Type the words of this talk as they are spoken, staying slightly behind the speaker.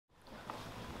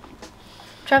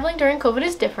Traveling during COVID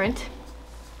is different.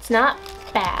 It's not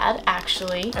bad,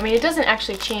 actually. I mean, it doesn't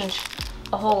actually change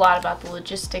a whole lot about the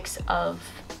logistics of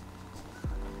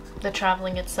the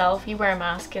traveling itself. You wear a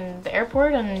mask in the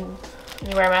airport and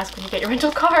you wear a mask when you get your rental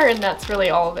car, and that's really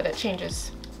all that it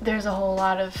changes. There's a whole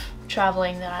lot of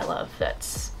traveling that I love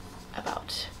that's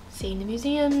about seeing the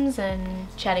museums and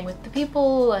chatting with the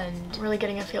people and really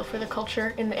getting a feel for the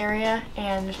culture in the area,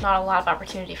 and there's not a lot of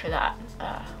opportunity for that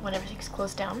when everything's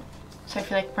closed down. So I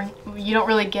feel like you don't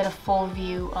really get a full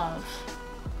view of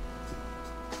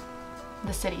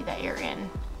the city that you're in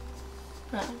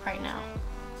right now.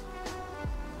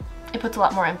 It puts a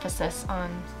lot more emphasis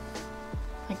on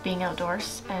like being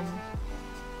outdoors and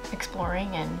exploring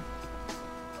and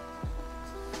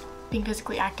being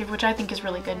physically active, which I think is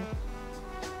really good.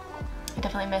 I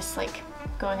definitely miss like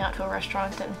going out to a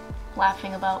restaurant and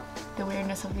laughing about the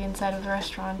weirdness of the inside of the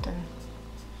restaurant, and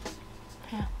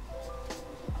yeah.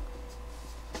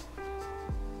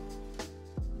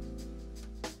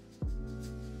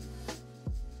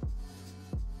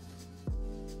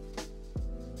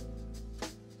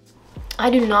 I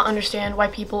do not understand why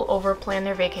people overplan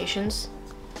their vacations.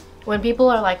 When people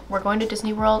are like, we're going to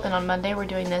Disney World, and on Monday we're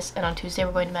doing this, and on Tuesday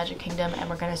we're going to Magic Kingdom, and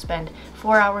we're going to spend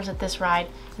 4 hours at this ride,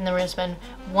 and then we're going to spend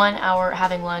 1 hour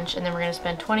having lunch, and then we're going to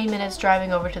spend 20 minutes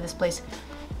driving over to this place.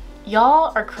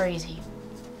 Y'all are crazy.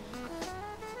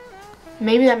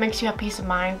 Maybe that makes you have peace of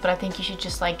mind, but I think you should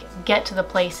just like get to the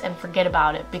place and forget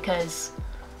about it, because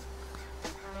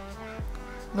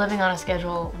living on a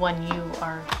schedule when you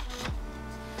are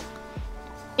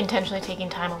intentionally taking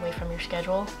time away from your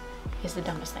schedule is the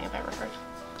dumbest thing I've ever heard.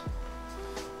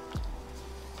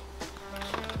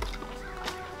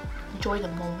 Enjoy the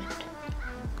moment.